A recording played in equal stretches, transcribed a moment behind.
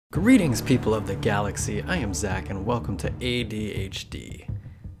Greetings, people of the galaxy. I am Zach, and welcome to ADHD.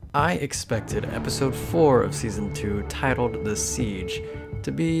 I expected episode 4 of season 2, titled The Siege,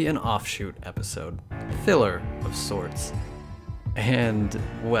 to be an offshoot episode, filler of sorts. And,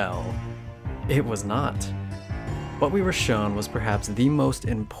 well, it was not. What we were shown was perhaps the most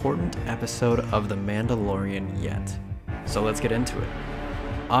important episode of The Mandalorian yet. So let's get into it.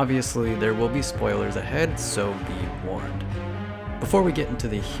 Obviously, there will be spoilers ahead, so be warned. Before we get into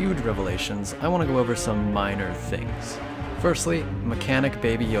the huge revelations, I want to go over some minor things. Firstly, Mechanic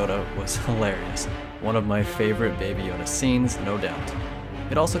Baby Yoda was hilarious. One of my favorite Baby Yoda scenes, no doubt.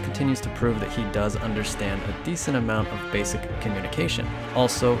 It also continues to prove that he does understand a decent amount of basic communication.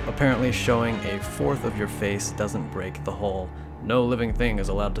 Also, apparently showing a fourth of your face doesn't break the whole "no living thing is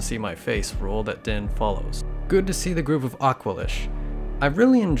allowed to see my face" rule that Din follows. Good to see the group of Aqualish. I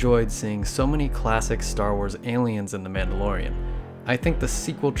really enjoyed seeing so many classic Star Wars aliens in The Mandalorian. I think the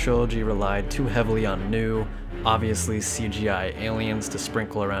sequel trilogy relied too heavily on new, obviously CGI aliens to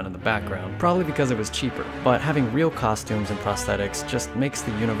sprinkle around in the background, probably because it was cheaper, but having real costumes and prosthetics just makes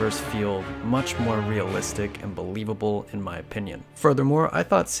the universe feel much more realistic and believable in my opinion. Furthermore, I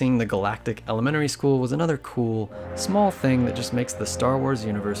thought seeing the Galactic Elementary School was another cool, small thing that just makes the Star Wars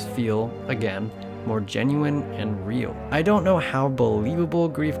universe feel, again, more genuine and real. I don't know how believable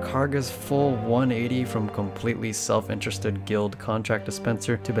Greef Karga's full 180 from completely self-interested guild contract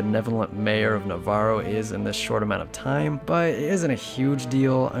dispenser to benevolent mayor of Navarro is in this short amount of time, but it isn't a huge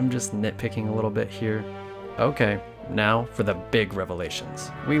deal. I'm just nitpicking a little bit here. Okay, now for the big revelations.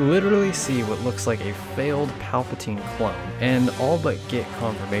 We literally see what looks like a failed Palpatine clone, and all but get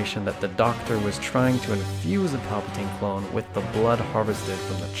confirmation that the Doctor was trying to infuse a Palpatine clone with the blood harvested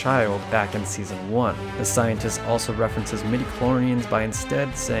from the child back in season 1. The scientist also references midichlorians by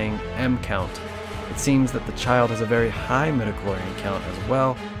instead saying M count. It seems that the child has a very high midichlorian count as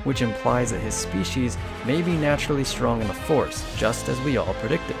well, which implies that his species may be naturally strong in the Force, just as we all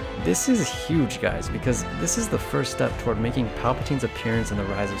predicted. This is huge, guys, because this is the first step toward making Palpatine's appearance in The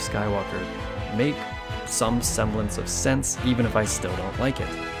Rise of Skywalker make some semblance of sense, even if I still don't like it.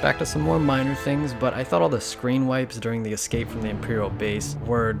 Back to some more minor things, but I thought all the screen wipes during the escape from the Imperial base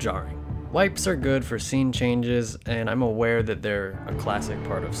were jarring. Wipes are good for scene changes, and I'm aware that they're a classic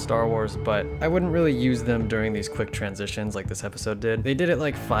part of Star Wars, but I wouldn't really use them during these quick transitions like this episode did. They did it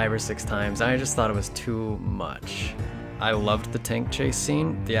like 5 or 6 times, and I just thought it was too much. I loved the tank chase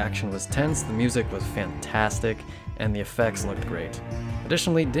scene, the action was tense, the music was fantastic, and the effects looked great.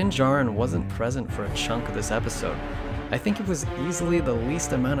 Additionally, Din Djarin wasn't present for a chunk of this episode. I think it was easily the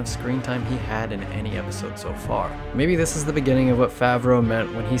least amount of screen time he had in any episode so far. Maybe this is the beginning of what Favreau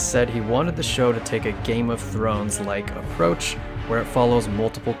meant when he said he wanted the show to take a Game of Thrones-like approach where it follows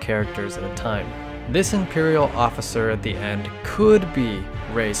multiple characters at a time. This Imperial officer at the end could be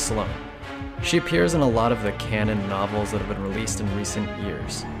Rey Sloane. She appears in a lot of the canon novels that have been released in recent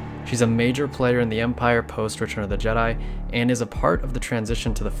years. She's a major player in the Empire post Return of the Jedi and is a part of the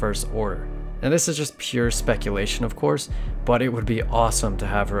transition to the First Order. Now this is just pure speculation, of course, but it would be awesome to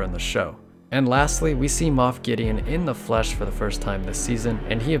have her in the show. And lastly, we see Moff Gideon in the flesh for the first time this season,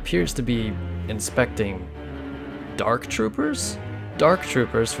 and he appears to be inspecting Dark Troopers? Dark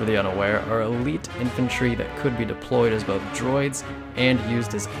Troopers, for the unaware, are elite infantry that could be deployed as both droids and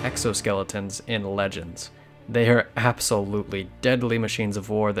used as exoskeletons in Legends. They are absolutely deadly machines of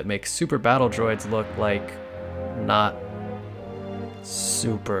war that make super battle droids look like not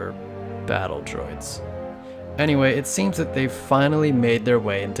super battle droids. Anyway, it seems that they've finally made their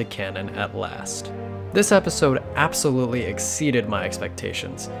way into canon at last. This episode absolutely exceeded my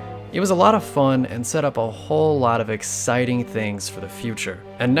expectations. It was a lot of fun and set up a whole lot of exciting things for the future.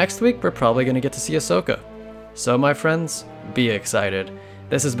 And next week, we're probably going to get to see Ahsoka. So my friends, be excited.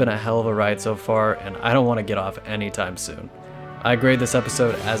 This has been a hell of a ride so far, and I don't want to get off anytime soon. I grade this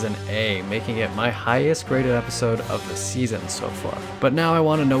episode as an A, making it my highest graded episode of the season so far. But now I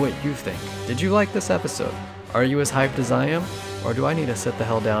want to know what you think. Did you like this episode? Are you as hyped as I am? Or do I need to sit the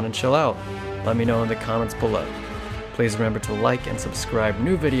hell down and chill out? Let me know in the comments below. Please remember to like and subscribe.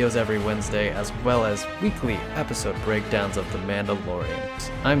 New videos every Wednesday, as well as weekly episode breakdowns of The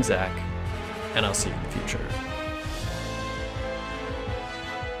Mandalorian. I'm Zach, and I'll see you in the future.